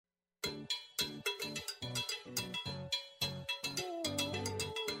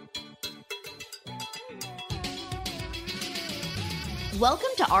Welcome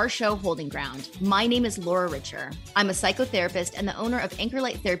to our show, Holding Ground. My name is Laura Richer. I'm a psychotherapist and the owner of Anchor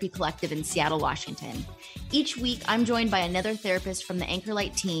Light Therapy Collective in Seattle, Washington. Each week, I'm joined by another therapist from the Anchor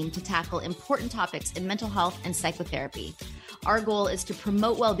Light team to tackle important topics in mental health and psychotherapy. Our goal is to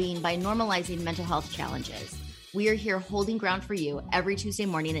promote well-being by normalizing mental health challenges. We are here holding ground for you every Tuesday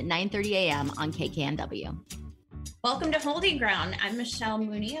morning at 9:30 a.m. on KKNW. Welcome to Holding Ground. I'm Michelle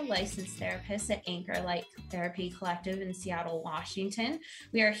Mooney, a licensed therapist at Anchor Light Therapy Collective in Seattle, Washington.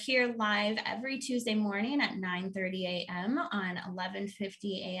 We are here live every Tuesday morning at 9:30 a.m. on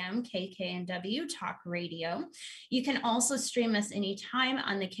 1150 a.m. KKNW Talk Radio. You can also stream us anytime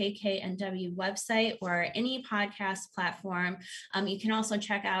on the KKNW website or any podcast platform. You can also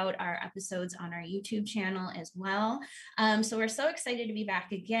check out our episodes on our YouTube channel as well. So we're so excited to be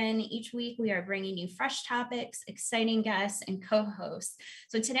back again. Each week we are bringing you fresh topics, exciting guests, and co-hosts.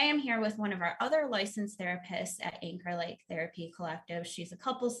 So today I'm here with one of our other licensed therapists at Anchor Light Therapy Collective. She's a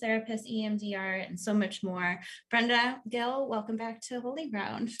couples therapist, EMDR, and so much more. Brenda Gill, welcome back to Holding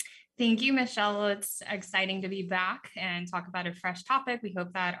Ground. Thank you, Michelle. It's exciting to be back and talk about a fresh topic. We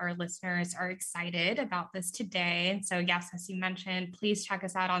hope that our listeners are excited about this today. And so, yes, as you mentioned, please check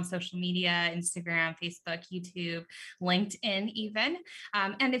us out on social media, Instagram, Facebook, YouTube, LinkedIn even.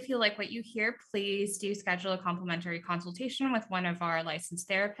 And if you like what you hear, please do schedule a complimentary consultation with one of our licensed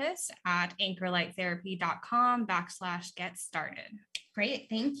therapists at anchorlighttherapy.com/get started. Great,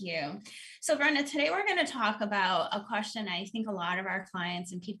 thank you. So Brenda, today we're going to talk about a question I think a lot of our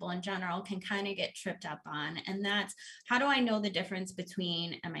clients and people in general can kind of get tripped up on, and that's, how do I know the difference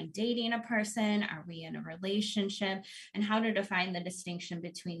between, am I dating a person, are we in a relationship, and how to define the distinction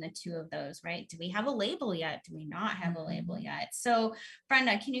between the two of those, right? Do we have a label yet? Do we not have a label yet? So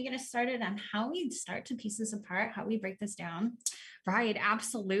Brenda, can you get us started on how we start to piece this apart, how we break this down? Right,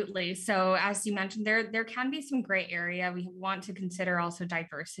 absolutely. So as you mentioned, there can be some gray area. We want to consider also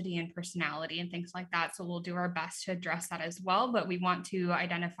diversity and personality and things like that. So we'll do our best to address that as well. But we want to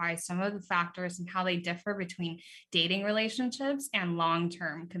identify some of the factors and how they differ between dating relationships and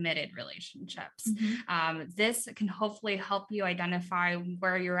long-term committed relationships. This can hopefully help you identify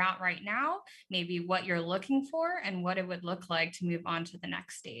where you're at right now, maybe what you're looking for, and what it would look like to move on to the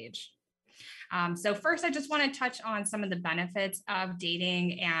next stage. So first, I just want to touch on some of the benefits of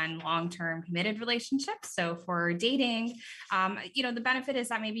dating and long-term committed relationships. So for dating, the benefit is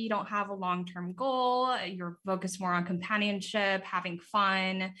that maybe you don't have a long-term goal. You're focused more on companionship, having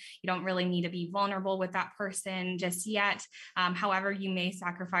fun. You don't really need to be vulnerable with that person just yet. However, you may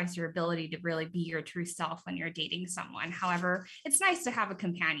sacrifice your ability to really be your true self when you're dating someone. However, it's nice to have a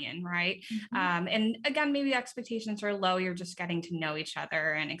companion, right? And again, maybe expectations are low. You're just getting to know each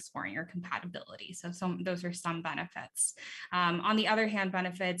other and exploring your compatibility. So those are some benefits. On the other hand,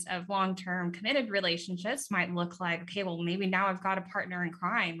 benefits of long-term committed relationships might look like, okay, well, maybe now I've got a partner in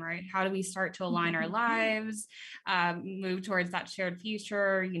crime, right? How do we start to align our lives, move towards that shared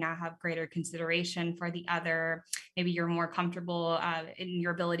future? You now have greater consideration for the other. Maybe you're more comfortable in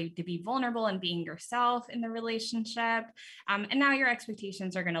your ability to be vulnerable and being yourself in the relationship. And now your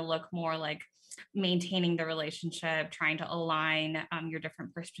expectations are going to look more like maintaining the relationship, trying to align your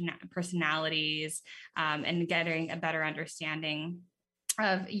different personalities, and getting a better understanding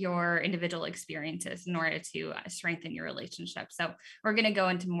of your individual experiences in order to strengthen your relationship. So we're going to go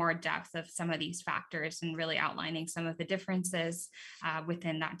into more depth of some of these factors and really outlining some of the differences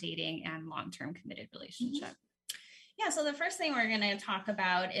within that dating and long-term committed relationship. Yeah, so the first thing we're going to talk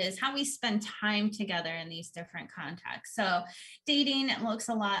about is how we spend time together in these different contexts. So dating, it looks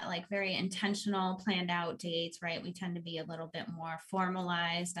a lot like very intentional, planned out dates, right? We tend to be a little bit more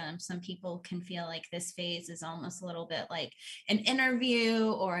formalized. Some people can feel like this phase is almost a little bit like an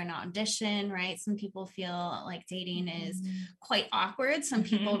interview or an audition, right? Some people feel like dating is quite awkward. Some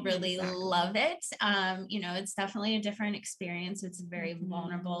people really love it. It's definitely a different experience. It's a very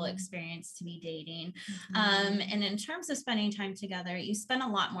vulnerable experience to be dating. And in terms of spending time together, you spend a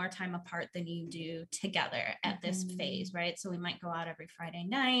lot more time apart than you do together at this phase, right? So we might go out every Friday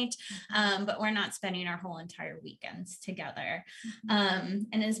night, but we're not spending our whole entire weekends together. And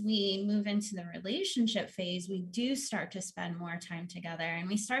as we move into the relationship phase, we do start to spend more time together, and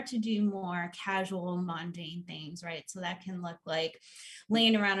we start to do more casual, mundane things, right? So that can look like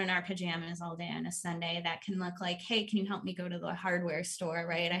laying around in our pajamas all day on a Sunday. That can look like, hey, can you help me go to the hardware store,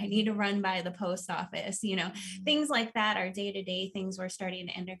 right? I need to run by the post office, things like that are day-to-day things we're starting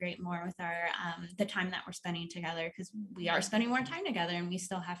to integrate more with our the time that we're spending together, because we are spending more time together and we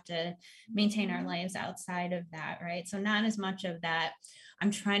still have to maintain our lives outside of that, right? So not as much of that,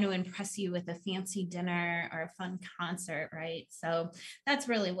 I'm trying to impress you with a fancy dinner or a fun concert, right? So that's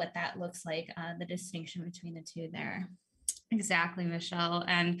really what that looks like, the distinction between the two there. Exactly, Michelle.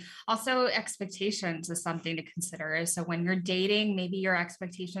 And also expectations is something to consider. So when you're dating, maybe your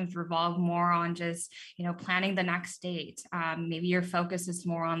expectations revolve more on just, planning the next date. Maybe your focus is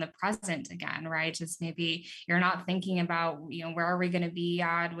more on the present again, right? Just maybe you're not thinking about, where are we going to be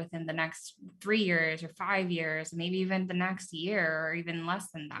at within the next 3 years or 5 years, maybe even the next year or even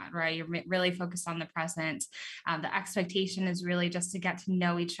less than that, right? You're really focused on the present. The expectation is really just to get to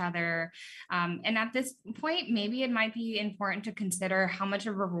know each other. And at this point, maybe it might be important to consider how much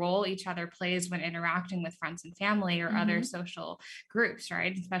of a role each other plays when interacting with friends and family or other social groups,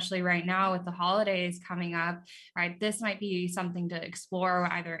 right? Especially right now with the holidays coming up, right? This might be something to explore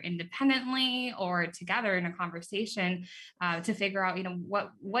either independently or together in a conversation to figure out,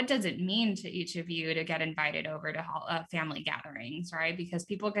 what does it mean to each of you to get invited over to family gatherings, right? Because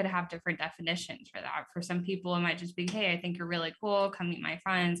people could have different definitions for that. For some people, it might just be, hey, I think you're really cool. Come meet my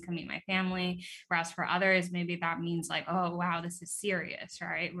friends, come meet my family. Whereas for others, maybe that means like, oh, wow, this is serious,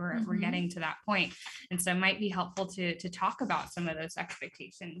 right? We're getting to that point. And so it might be helpful to talk about some of those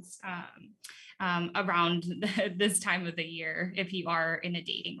expectations around this time of the year if you are in a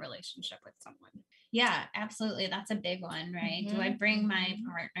dating relationship with someone. Yeah, absolutely. That's a big one, right? Do I bring my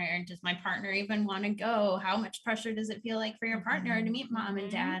partner? Does my partner even want to go? How much pressure does it feel like for your partner to meet mom and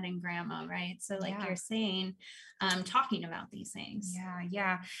dad and grandma, right? So like you're saying, talking about these things.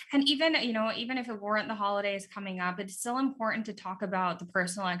 Yeah. And even, even if it weren't the holidays coming up, it's still important to talk about the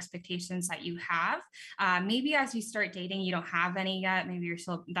personal expectations that you have. Maybe as you start dating, you don't have any yet. Maybe you're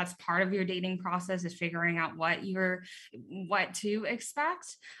still, that's part of your dating process is figuring out what to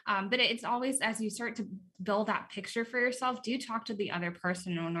expect. But it's always, as you start to build that picture for yourself, do talk to the other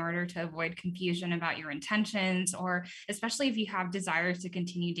person in order to avoid confusion about your intentions, or especially if you have desires to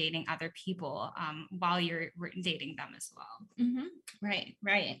continue dating other people while you're dating them as well.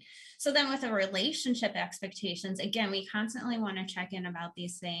 Right. So then with the relationship expectations, again, we constantly want to check in about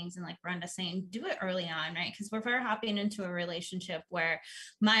these things, and like Brenda's saying, do it early on, right? Because we're hopping into a relationship where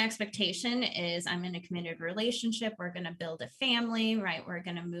my expectation is I'm in a committed relationship. We're going to build a family, right? We're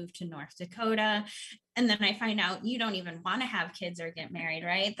going to move to North Dakota. And then I find out you don't even want to have kids or get married,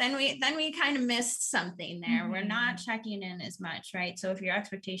 right? Then we kind of missed something there. We're not checking in as much, right? So if your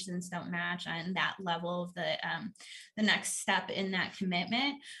expectations don't match on that level of the next step in that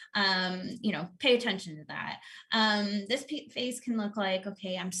commitment, pay attention to that. This phase can look like,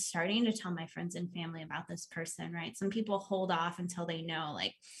 okay, I'm starting to tell my friends and family about this person, right? Some people hold off until they know,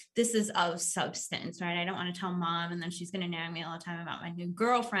 like, this is of substance, right? I don't want to tell mom and then she's going to nag me all the time about my new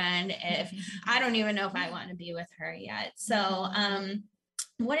girlfriend if I don't even know if I want to be with her yet. So,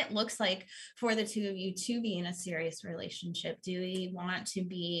 what it looks like for the two of you to be in a serious relationship. Do we want to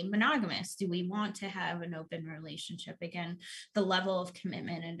be monogamous? Do we want to have an open relationship? Again, the level of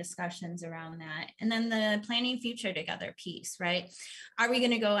commitment and discussions around that. And then the planning future together piece, right? Are we going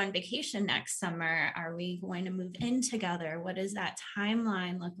to go on vacation next summer? Are we going to move in together? What does that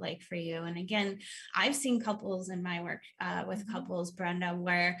timeline look like for you? And again, I've seen couples in my work with couples, Brenda,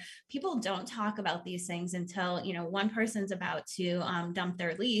 where people don't talk about these things until, one person's about to dump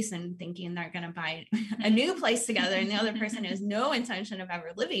their lease and thinking they're going to buy a new place together, and the other person has no intention of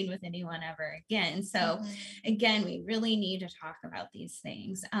ever living with anyone ever again. So again, we really need to talk about these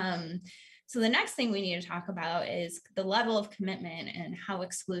things. So the next thing we need to talk about is the level of commitment and how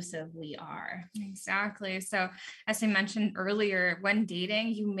exclusive we are. Exactly. So as I mentioned earlier, when dating,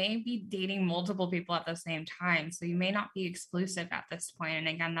 you may be dating multiple people at the same time. So you may not be exclusive at this point. And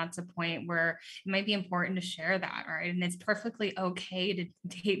again, that's a point where it might be important to share that, right? And it's perfectly okay to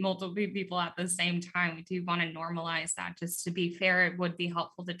date multiple people at the same time. We do want to normalize that. Just to be fair, it would be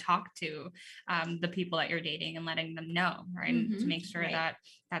helpful to talk to the people that you're dating and letting them know, right? And to make sure that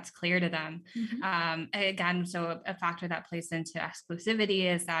that's clear to them. Again, so a factor that plays into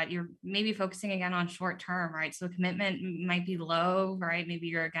exclusivity is that you're maybe focusing again on short term, right? So commitment might be low, right? Maybe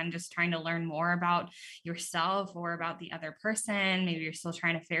you're again just trying to learn more about yourself or about the other person. Maybe you're still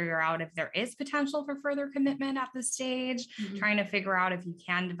trying to figure out if there is potential for further commitment at this stage, trying to figure out if you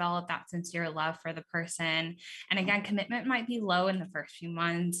can develop that sincere love for the person. And again, commitment might be low in the first few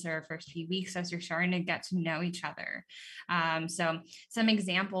months or first few weeks as you're starting to get to know each other. So some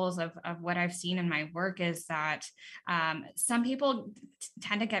examples of what I've seen in my work is that some people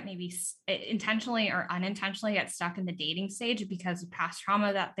tend to get maybe intentionally or unintentionally get stuck in the dating stage because of past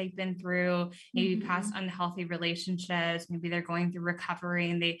trauma that they've been through, maybe past unhealthy relationships, maybe they're going through recovery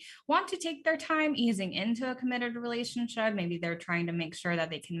and they want to take their time easing into a committed relationship. Maybe they're trying to make sure that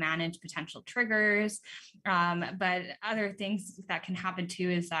they can manage potential triggers. But other things that can happen too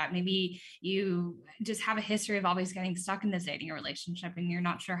is that maybe you just have a history of always getting stuck in this dating relationship and you're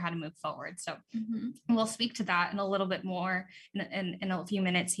not sure how to move forward. forward. So we'll speak to that in a little bit more in a few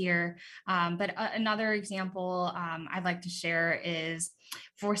minutes here. But another example I'd like to share is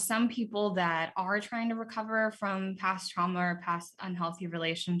for some people that are trying to recover from past trauma or past unhealthy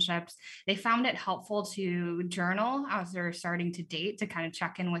relationships, they found it helpful to journal as they're starting to date, to kind of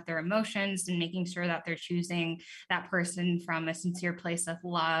check in with their emotions and making sure that they're choosing that person from a sincere place of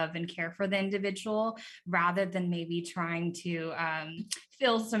love and care for the individual, rather than maybe trying to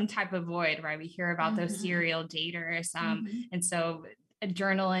fill some type of void, right? We hear about those serial daters. And so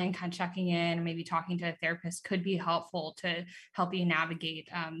journaling, kind of checking in, maybe talking to a therapist could be helpful to help you navigate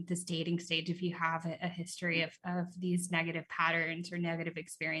this dating stage if you have a history of these negative patterns or negative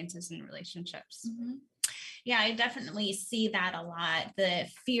experiences in relationships. Yeah, I definitely see that a lot. The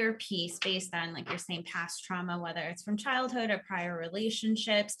fear piece based on, like you're saying, past trauma, whether it's from childhood or prior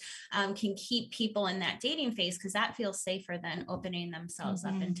relationships, can keep people in that dating phase because that feels safer than opening themselves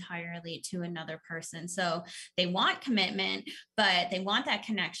up entirely to another person. So they want commitment, but they want that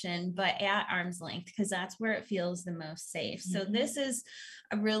connection, but at arm's length, because that's where it feels the most safe. So this is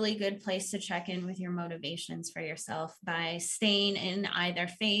a really good place to check in with your motivations for yourself by staying in either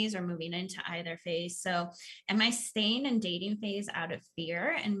phase or moving into either phase. So am I staying in dating phase out of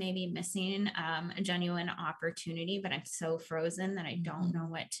fear and maybe missing a genuine opportunity, but I'm so frozen that I don't know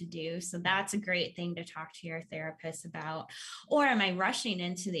what to do? So that's a great thing to talk to your therapist about. Or am I rushing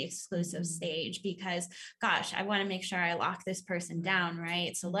into the exclusive stage because, gosh, I want to make sure I lock this person down,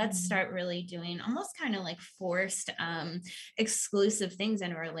 right? So let's start really doing almost kind of like forced exclusive things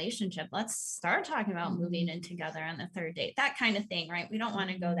in a relationship. Let's start talking about moving in together on the third date, that kind of thing, right? We don't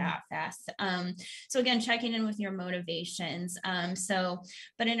want to go that fast. So again, checking in with your motivations.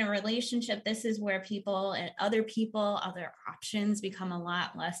 But in a relationship, this is where people and other options become a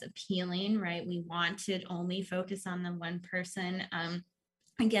lot less appealing, right? We want to only focus on the one person.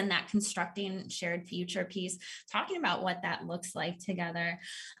 Again, that constructing shared future piece, talking about what that looks like together.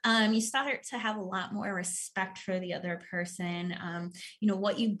 You start to have a lot more respect for the other person,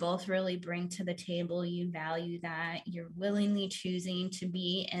 what you both really bring to the table. You value that. You're willingly choosing to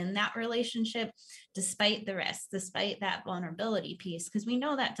be in that relationship despite the risk, despite that vulnerability piece, because we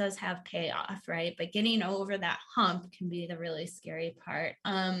know that does have payoff, right? But getting over that hump can be the really scary part.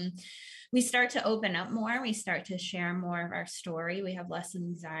 We start to open up more. We start to share more of our story. We have less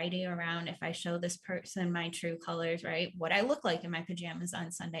anxiety around if I show this person my true colors, right? What I look like in my pajamas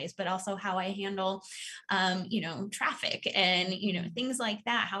on Sundays, but also how I handle, traffic and, things like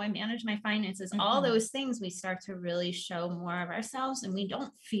that, how I manage my finances, all those things we start to really show more of ourselves, and we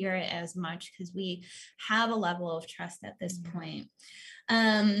don't fear it as much because we have a level of trust at this point.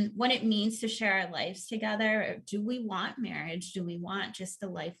 What it means to share our lives together. Do we want marriage? Do we want just a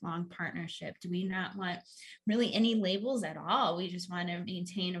lifelong partnership? Do we not want really any labels at all? We just want to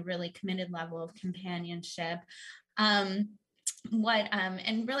maintain a really committed level of companionship. And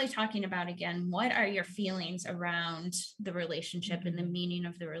really talking about, again, what are your feelings around the relationship and the meaning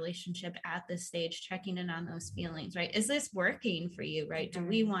of the relationship at this stage, checking in on those feelings, right? Is this working for you, right? Do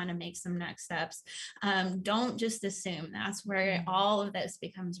we want to make some next steps? Don't just assume. That's where all of this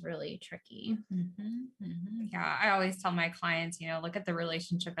becomes really tricky. Yeah, I always tell my clients, look at the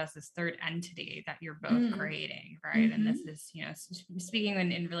relationship as this third entity that you're both creating, right? And this is, speaking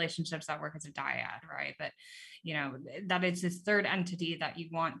in relationships that work as a dyad, right? But that it's this third entity that you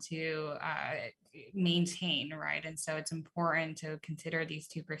want to maintain, right? And so it's important to consider these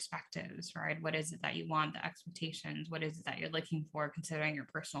two perspectives, right? What is it that you want, the expectations? What is it that you're looking for, considering your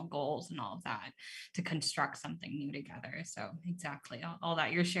personal goals and all of that, to construct something new together? So exactly, all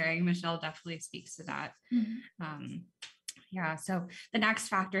that you're sharing, Michelle, definitely speaks to that. Yeah. So the next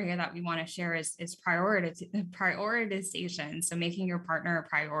factor here that we want to share is prioritization. So making your partner a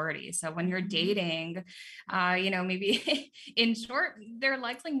priority. So when you're dating, maybe in short, they're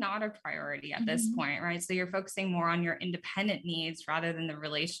likely not a priority at this point, right? So you're focusing more on your independent needs rather than the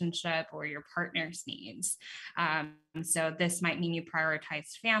relationship or your partner's needs. So this might mean you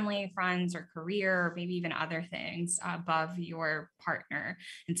prioritize family, friends, or career, or maybe even other things above your partner.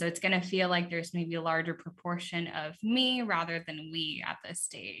 And so it's going to feel like there's maybe a larger proportion of me rather than we at this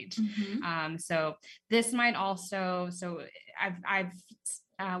stage. So this might also, I've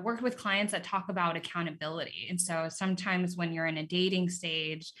worked with clients that talk about accountability. And so sometimes when you're in a dating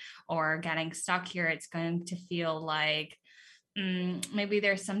stage or getting stuck here, it's going to feel like maybe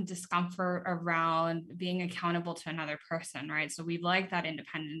there's some discomfort around being accountable to another person, right? So we like that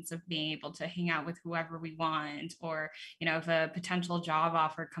independence of being able to hang out with whoever we want, or, if a potential job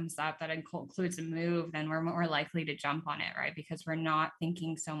offer comes up that includes a move, then we're more likely to jump on it, right? Because we're not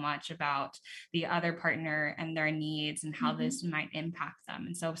thinking so much about the other partner and their needs and how this might impact them.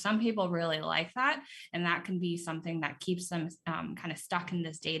 And so some people really like that, and that can be something that keeps them kind of stuck in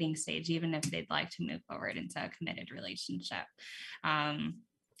this dating stage, even if they'd like to move forward into a committed relationship.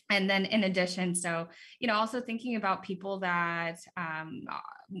 And then in addition, so, also thinking about people that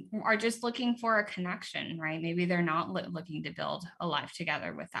are just looking for a connection, right? Maybe they're not looking to build a life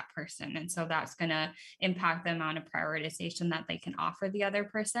together with that person. And so that's going to impact the amount of prioritization that they can offer the other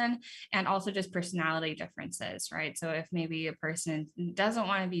person, and also just personality differences, right? So if maybe a person doesn't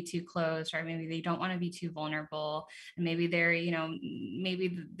want to be too close, right? Maybe they don't want to be too vulnerable, and maybe they're,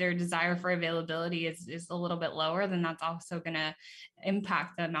 maybe their desire for availability is a little bit lower, then that's also going to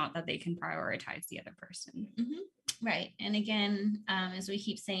impact the amount that they can prioritize the other person. Right. And again, as we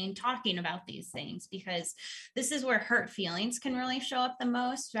keep saying, talking about these things, because this is where hurt feelings can really show up the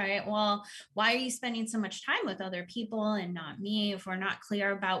most, right? Well, why are you spending so much time with other people and not me? If we're not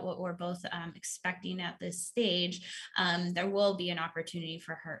clear about what we're both expecting at this stage, there will be an opportunity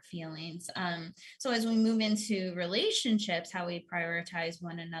for hurt feelings. So as we move into relationships, how we prioritize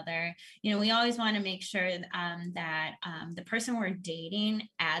one another, we always want to make sure that the person we're dating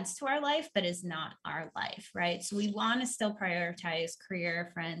adds to our life, but is not our life, right? So we want to still prioritize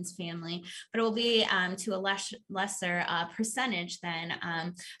career, friends, family, but it will be to a lesser percentage than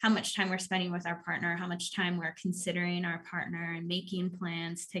how much time we're spending with our partner, how much time we're considering our partner and making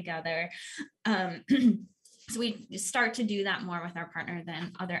plans together. So we start to do that more with our partner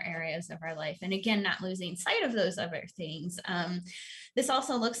than other areas of our life. And again, not losing sight of those other things. This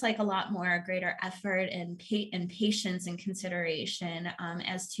also looks like a lot more greater effort and patience and consideration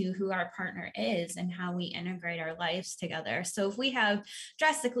as to who our partner is and how we integrate our lives together. So if we have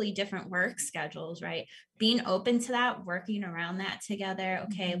drastically different work schedules, right, being open to that, working around that together.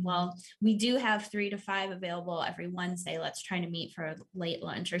 Okay, well, we do have 3 to 5 available every Wednesday. Let's try to meet for a late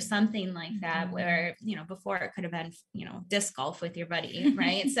lunch or something like that, where, before it could have been, disc golf with your buddy,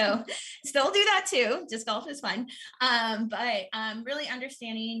 right? So still do that too. Disc golf is fun. But really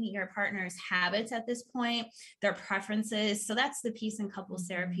understanding your partner's habits at this point, their preferences. So that's the piece in couples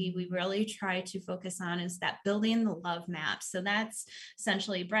therapy we really try to focus on, is that building the love map. So that's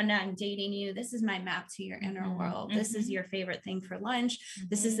essentially, Brenda, I'm dating you. This is my map to your inner world. This is your favorite thing for lunch.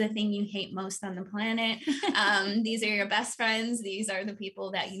 This is the thing you hate most on the planet. These are your best friends. These are the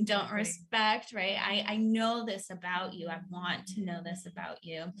people that you don't respect, right? I know this about you. I want to know this about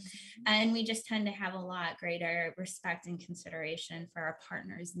you. And we just tend to have a lot greater respect and consideration for our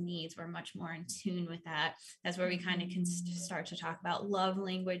partner's needs. We're much more in tune with that. That's where we kind of can start to talk about love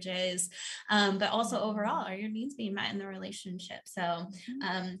languages, but also overall, are your needs being met in the relationship? So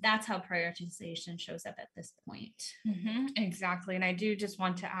that's how prioritization shows up at this point. Exactly. And I do just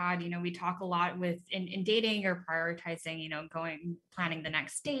want to add, we talk a lot in dating or prioritizing, planning the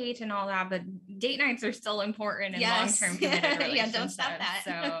next date and all that, but date nights are still important in long-term committed relationships. Yeah, don't stop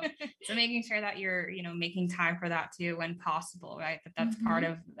that. So making sure that you're, making time for that too, when possible, right? That's part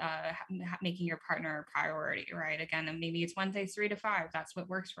of making your partner a priority, right? Again, and maybe it's Wednesday 3 to 5. That's what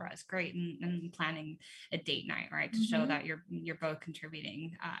works for us. Great. And planning a date night, right? To show that you're both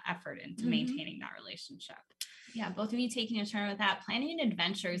contributing effort into maintaining that relationship. Yeah, both of you taking a turn with that, planning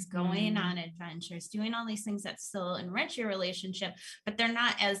adventures, going on adventures, doing all these things that still enrich your relationship, but they're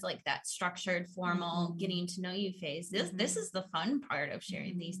not as like that structured, formal, getting to know you phase. This is the fun part of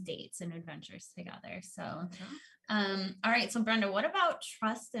sharing these dates and adventures together. So, all right. So Brenda, what about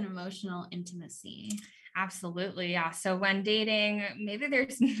trust and emotional intimacy? Absolutely. Yeah. So when dating, maybe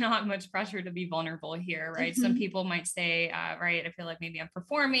there's not much pressure to be vulnerable here, right? Some people might say, right, I feel like maybe I'm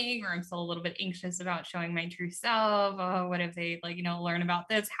performing, or I'm still a little bit anxious about showing my true self. Oh, what if they learn about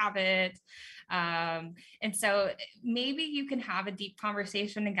this habit? And so maybe you can have a deep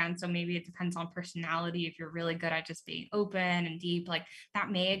conversation again. So maybe it depends on personality. If you're really good at just being open and deep, like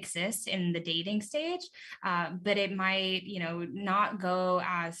that may exist in the dating stage, but it might, not go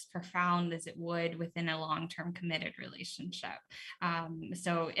as profound as it would within a long-term committed relationship.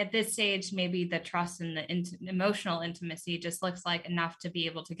 So at this stage, maybe the trust and the emotional intimacy just looks like enough to be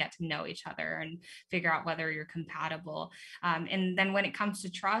able to get to know each other and figure out whether you're compatible. And then when it comes to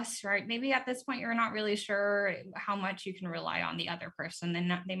trust, right, maybe at this this point, you're not really sure how much you can rely on the other person,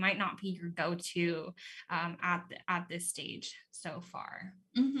 then they might not be your go-to at this stage so far.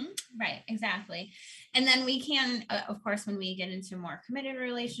 Mm-hmm. Right, exactly. And then we can, of course, when we get into a more committed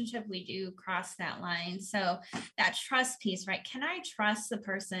relationship, we do cross that line. So that trust piece, right? Can I trust the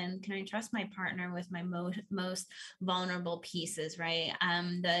person? Can I trust my partner with my most vulnerable pieces, right?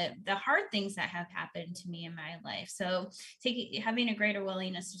 The hard things that have happened to me in my life. So having a greater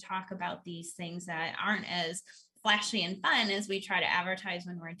willingness to talk about these things that aren't as flashy and fun as we try to advertise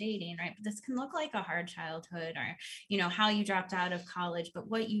when we're dating, right? But this can look like a hard childhood, or, you know, how you dropped out of college, but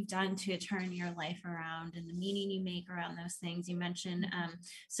what you've done to turn your life around and the meaning you make around those things. You mentioned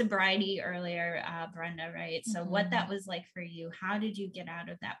sobriety earlier, Brenda, right? So what that was like for you, how did you get out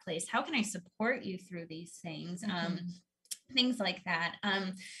of that place? How can I support you through these things? Things like that.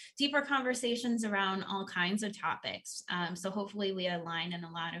 Deeper conversations around all kinds of topics. So hopefully we align in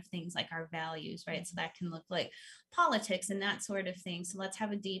a lot of things like our values, right? So that can look like politics and that sort of thing. So let's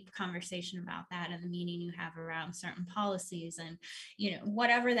have a deep conversation about that and the meaning you have around certain policies and, you know,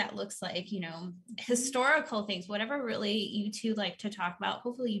 whatever that looks like, you know, historical things, whatever really you two like to talk about.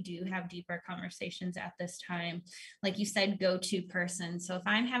 Hopefully you do have deeper conversations at this time. Like you said, go-to person. So if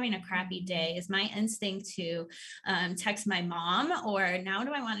I'm having a crappy day, is my instinct to text my mom, or now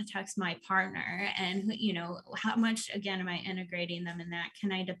do I want to text my partner? And, you know, how much, again, am I integrating them in that?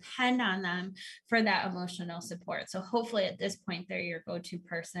 Can I depend on them for that emotional support? So hopefully at this point, they're your go-to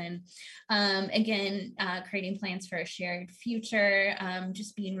person. Again, creating plans for a shared future,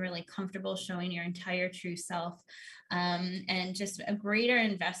 just being really comfortable showing your entire true self, and just a greater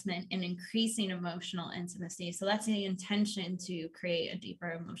investment in increasing emotional intimacy. So that's the intention, to create a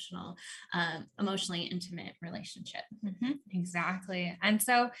deeper emotionally intimate relationship. Exactly. And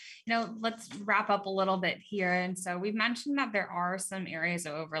so, you know, let's wrap up a little bit here. And so we've mentioned that there are some areas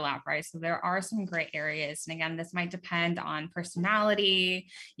of overlap, right? So there are some gray areas. And again, this might depend on personality,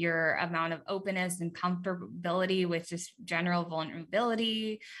 your amount of openness and comfortability with just general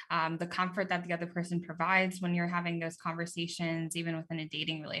vulnerability, the comfort that the other person provides when you're having those conversations, even within a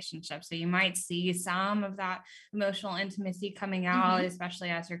dating relationship. So you might see some of that emotional intimacy coming out, especially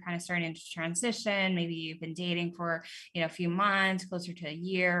as you're kind of starting to transition. Maybe you've been dating for, you know, a few months, closer to a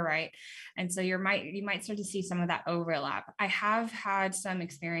year, right? And so you might start to see some of that overlap. I have had some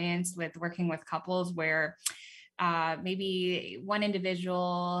experience with working with couples where maybe one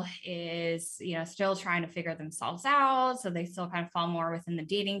individual is, you know, still trying to figure themselves out. So they still kind of fall more within the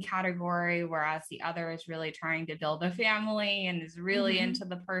dating category, whereas the other is really trying to build a family and is really into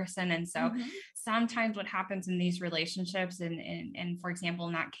the person. And so sometimes what happens in these relationships, and for example,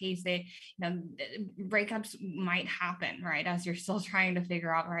 in that case, they, you know, breakups might happen, right? As you're still trying to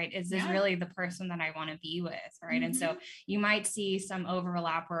figure out, right, is this really the person that I want to be with, right? And so you might see some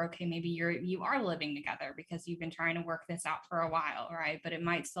overlap where, okay, maybe you are living together because you've been trying to work this out for a while, right? But it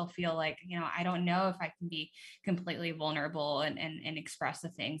might still feel like, you know, I don't know if I can be completely vulnerable and express the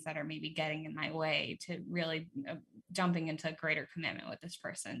things that are maybe getting in my way to really jumping into greater commitment with this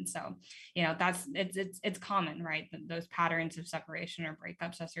person. So, you know, it's common, right? Those patterns of separation or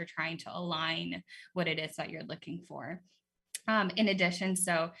breakups as you're trying to align what it is that you're looking for. In addition,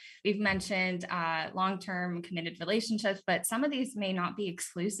 so we've mentioned long-term committed relationships, but some of these may not be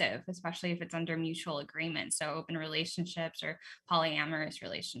exclusive, especially if it's under mutual agreement. So open relationships or polyamorous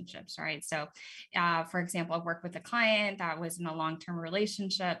relationships, right? So for example, I've worked with a client that was in a long-term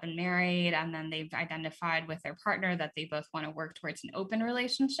relationship and married, and then they've identified with their partner that they both want to work towards an open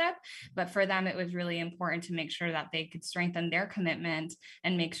relationship. But for them, it was really important to make sure that they could strengthen their commitment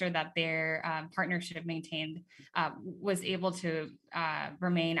and make sure that their partnership was able to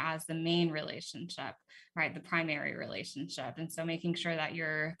remain as the main relationship, right? The primary relationship. And so making sure that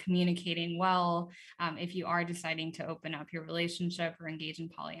you're communicating well, if you are deciding to open up your relationship or engage in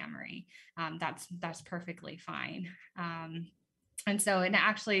polyamory, that's perfectly fine. And so, and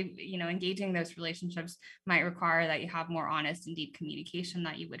actually, you know, engaging those relationships might require that you have more honest and deep communication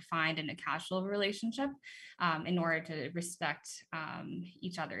that you would find in a casual relationship, in order to respect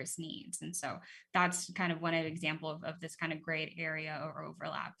each other's needs. And so that's kind of one example of this kind of gray area or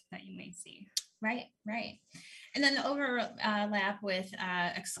overlap that you may see. Right. And then the overlap with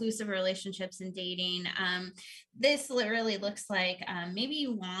exclusive relationships and dating. This literally looks like maybe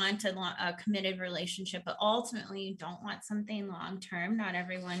you want a committed relationship, but ultimately you don't want something long-term. Not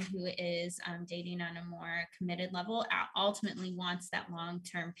everyone who is dating on a more committed level ultimately wants that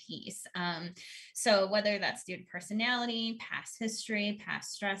long-term piece. So whether that's due to personality, past history,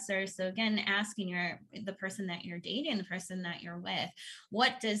 past stressors. So again, asking the person that you're dating, the person that you're with,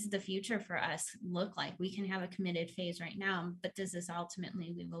 what does the future for us look like? We can have a committed phase right now, but does this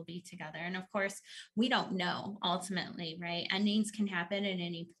ultimately we will be together? And of course, we don't know ultimately, right? Endings can happen at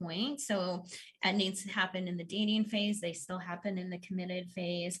any point. So endings happen in the dating phase, they still happen in the committed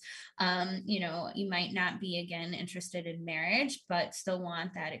phase. You might not be again interested in marriage, but still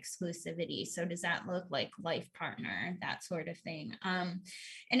want that exclusivity. So does that look like life partner, that sort of thing? And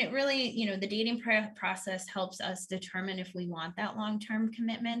it really, the dating process helps us determine if we want that long-term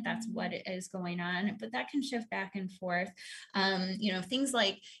commitment. That's what is going on, but that can shift back and forth. Things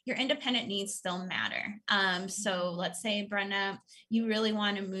like your independent needs still matter. So let's say, Brenda, you really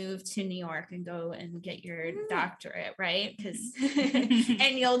want to move to New York and go and get your doctorate, right?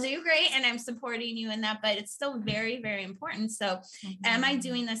 And you'll do great, and I'm supporting you in that, but it's still very, very important. So am I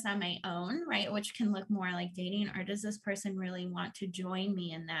doing this on my own, right? Which can look more like dating, or does this person really want to join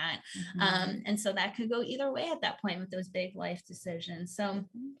me in that? And so that could go either way at that point with those big life decisions. So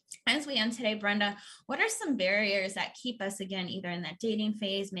as we end today, Brenda, what are some barriers that keep us, again, either in that dating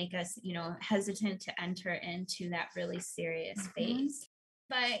phase, make us, hesitant to enter into that really serious phase?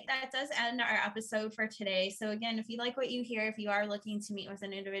 But that does end our episode for today. So again, if you like what you hear, if you are looking to meet with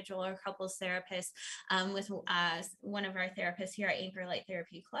an individual or couples therapist with one of our therapists here at Anchor Light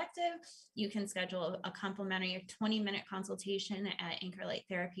Therapy Collective, you can schedule a complimentary 20-minute consultation at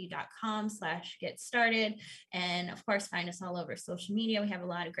anchorlighttherapy.com/get started. And of course, find us all over social media. We have a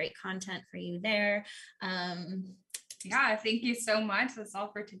lot of great content for you there. Yeah, thank you so much. That's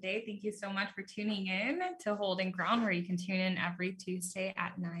all for today. Thank you so much for tuning in to Holding Ground, where you can tune in every Tuesday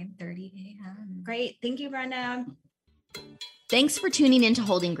at 9:30 a.m. Great. Thank you, Brenda. Thanks for tuning in to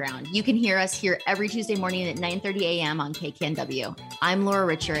Holding Ground. You can hear us here every Tuesday morning at 9:30 a.m. on KKNW. I'm Laura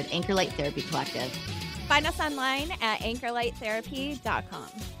Richer at Anchor Light Therapy Collective. Find us online at anchorlighttherapy.com.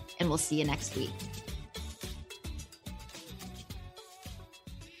 And we'll see you next week.